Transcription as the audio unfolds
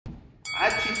I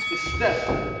teach the step.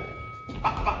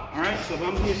 Bop, bop. All right, so if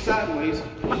I'm here sideways,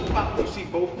 bop, bop. You see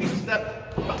both feet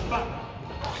step. Bop, bop.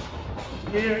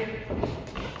 Here,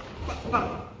 bop,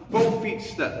 bop. Both feet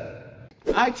step.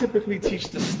 I typically teach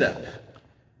the step.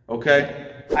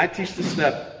 Okay? I teach the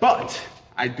step, but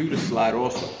I do the slide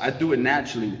also. I do it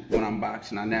naturally when I'm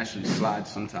boxing. I naturally slide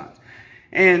sometimes.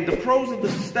 And the pros of the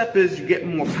step is you get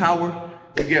more power,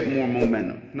 you get more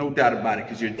momentum. No doubt about it,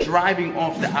 because you're driving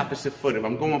off the opposite foot. If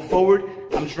I'm going forward,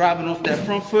 I'm driving off that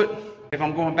front foot. If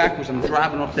I'm going backwards, I'm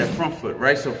driving off that front foot,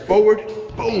 right? So forward,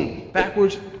 boom,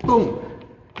 backwards, boom.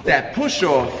 That push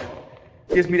off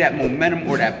gives me that momentum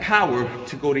or that power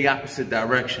to go the opposite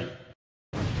direction.